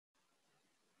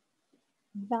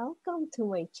Welcome to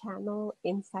my channel,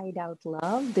 Inside Out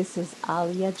Love. This is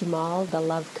Alia Jamal, the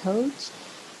love coach.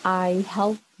 I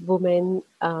help women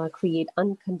create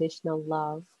unconditional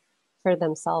love for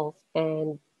themselves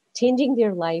and changing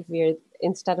their life where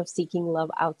instead of seeking love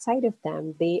outside of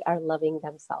them, they are loving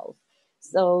themselves.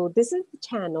 So this is the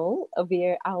channel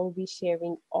where I'll be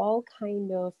sharing all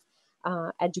kind of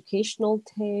educational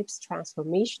tips,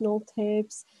 transformational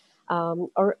tips,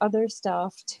 or other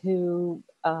stuff to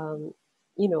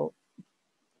you know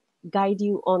guide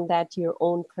you on that your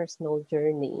own personal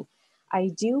journey. I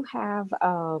do have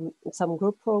some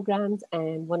group programs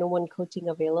and one-on-one coaching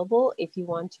available if you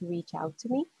want to reach out to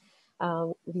me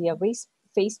via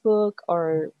Facebook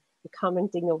or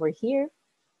commenting over here.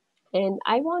 And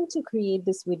I want to create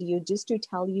this video just to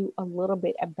tell you a little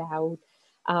bit about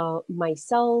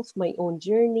myself, my own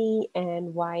journey,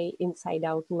 and why Inside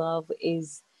Out Love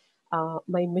is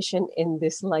my mission in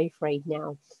this life right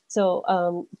now.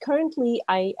 So currently,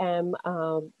 I am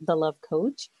the love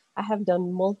coach. I have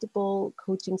done multiple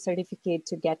coaching certificate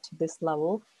to get to this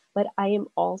level, but I am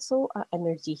also an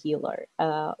energy healer.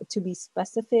 To be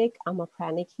specific, I'm a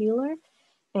pranic healer,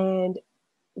 and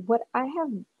what I have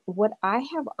what I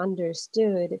have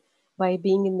understood by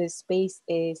being in this space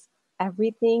is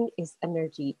everything is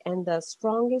energy, and the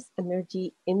strongest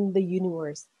energy in the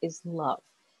universe is love.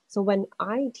 So when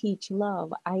I teach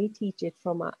love, I teach it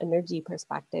from an energy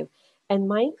perspective, and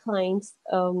my clients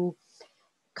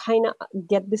kind of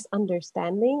get this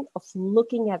understanding of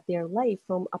looking at their life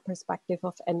from a perspective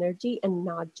of energy and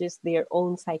not just their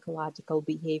own psychological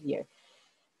behavior.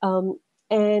 Um,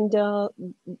 and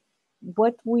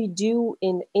what we do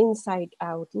in Inside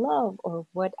Out Love, or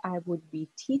what I would be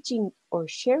teaching or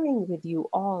sharing with you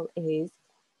all, is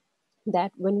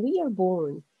that when we are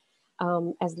born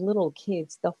as little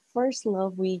kids, the first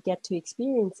love we get to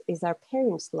experience is our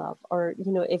parents' love. Or,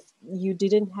 if you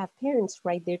didn't have parents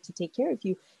right there to take care of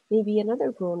you, maybe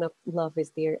another grown up love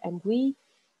is there. And we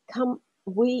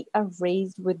are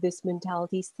raised with this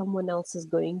mentality someone else is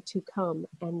going to come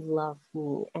and love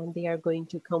me and they are going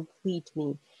to complete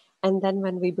me. And then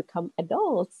when we become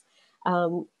adults,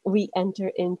 we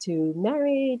enter into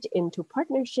marriage, into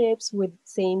partnerships with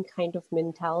same kind of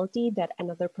mentality that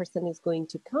another person is going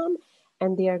to come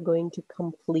and they are going to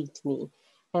complete me.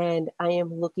 And I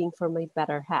am looking for my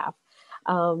better half.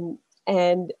 And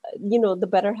the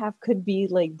better half could be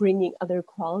like bringing other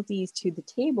qualities to the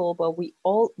table, but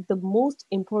the most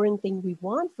important thing we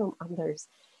want from others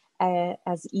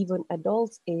as even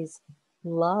adults is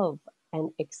love and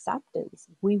acceptance.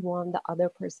 We want the other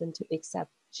person to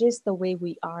accept just the way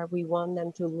we are. We want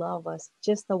them to love us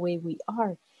just the way we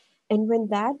are. And when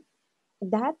that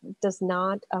does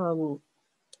not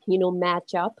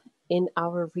match up in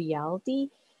our reality,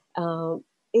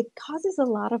 it causes a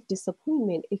lot of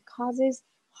disappointment. It causes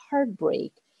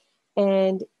heartbreak,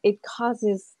 and it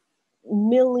causes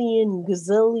million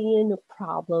gazillion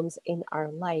problems in our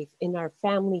life, in our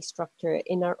family structure,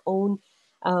 in our own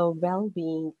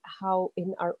well-being, how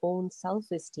in our own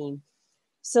self-esteem.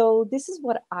 So this is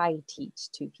what I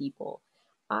teach to people.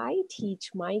 I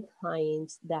teach my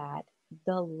clients that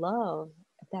the love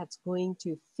that's going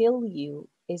to fill you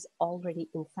is already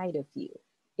inside of you.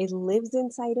 It lives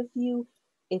inside of you.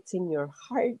 It's in your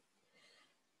heart.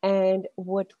 And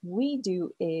what we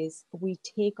do is we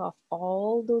take off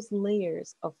all those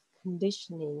layers of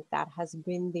conditioning that has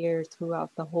been there throughout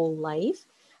the whole life.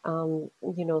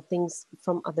 Things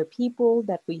from other people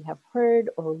that we have heard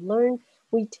or learned.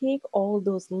 We take all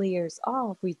those layers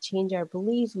off. We change our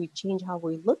beliefs. We change how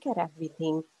we look at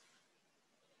everything.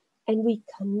 And we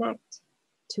connect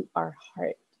to our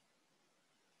heart.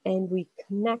 And we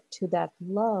connect to that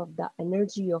love, the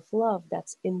energy of love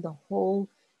that's in the whole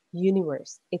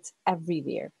universe. It's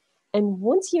everywhere. And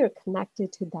once you're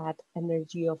connected to that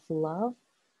energy of love,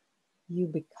 you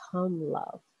become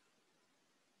love.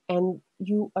 And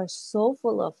you are so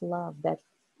full of love that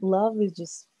love is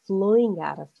just flowing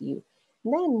out of you.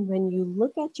 And then when you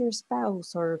look at your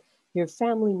spouse or your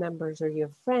family members or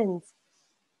your friends,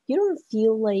 you don't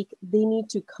feel like they need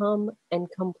to come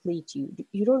and complete you.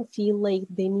 You don't feel like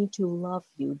they need to love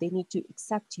you. They need to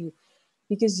accept you,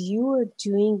 because you are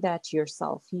doing that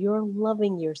yourself. You're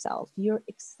loving yourself. You're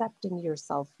accepting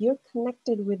yourself. You're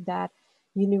connected with that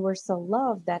universal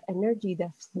love, that energy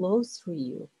that flows through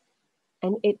you,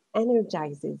 and it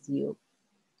energizes you.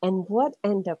 And what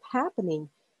end up happening?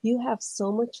 You have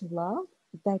so much love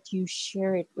that you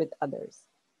share it with others.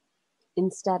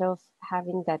 Instead of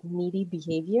having that needy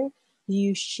behavior,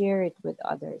 you share it with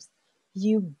others.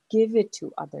 You give it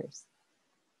to others,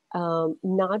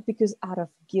 not because out of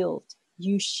guilt.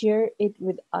 You share it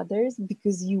with others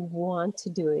because you want to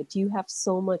do it. You have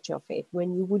so much of it.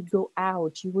 When you would go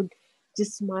out, you would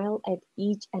just smile at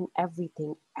each and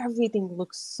everything. Everything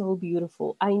looks so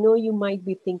beautiful. I know you might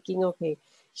be thinking, okay,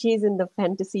 she's in the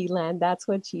fantasy land. That's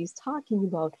what she's talking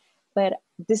about. But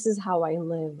this is how I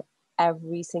live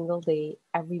every single day,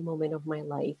 every moment of my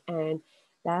life. And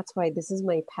that's why this is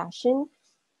my passion.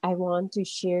 I want to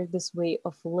share this way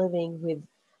of living with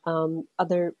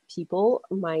other people,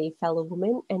 my fellow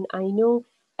women. And I know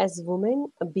as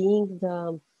women, being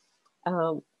the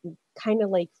um, kind of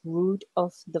like root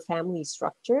of the family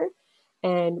structure,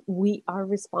 and we are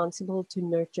responsible to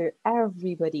nurture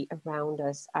everybody around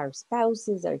us, our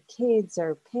spouses, our kids,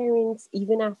 our parents,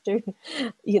 even after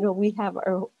we have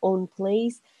our own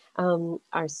place,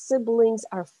 our siblings,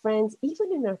 our friends,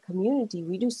 even in our community.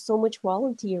 We do so much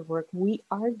volunteer work. We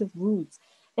are the roots.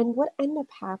 And what end up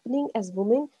happening as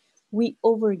women, we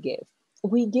overgive.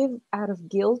 We give out of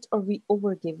guilt, or we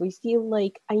overgive. We feel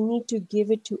like I need to give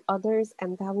it to others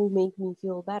and that will make me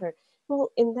feel better.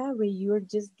 Well, in that way, you're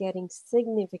just getting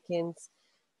significance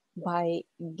by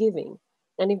giving.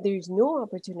 And if there's no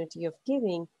opportunity of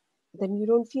giving, then you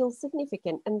don't feel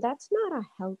significant. And that's not a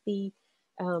healthy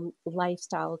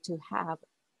lifestyle to have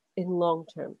in long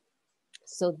term.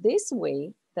 So this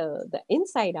way, the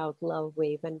inside out love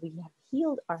way, when we have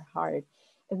healed our heart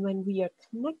and when we are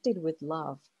connected with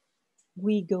love,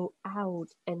 we go out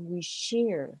and we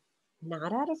share,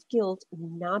 not out of guilt,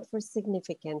 not for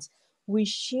significance. We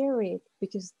share it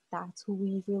because that's who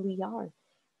we really are.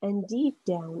 And deep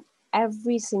down,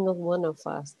 every single one of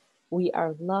us, we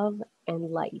are love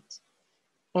and light.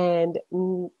 And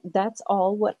that's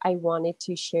all what I wanted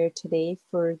to share today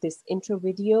for this intro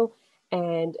video.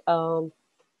 And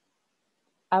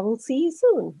I will see you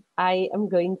soon. I am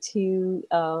going to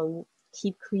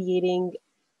keep creating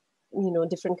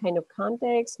different kind of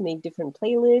context, make different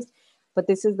playlists. But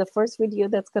this is the first video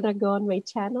that's gonna go on my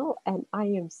channel, and I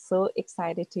am so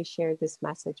excited to share this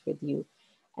message with you.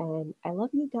 And I love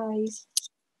you guys.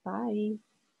 Bye.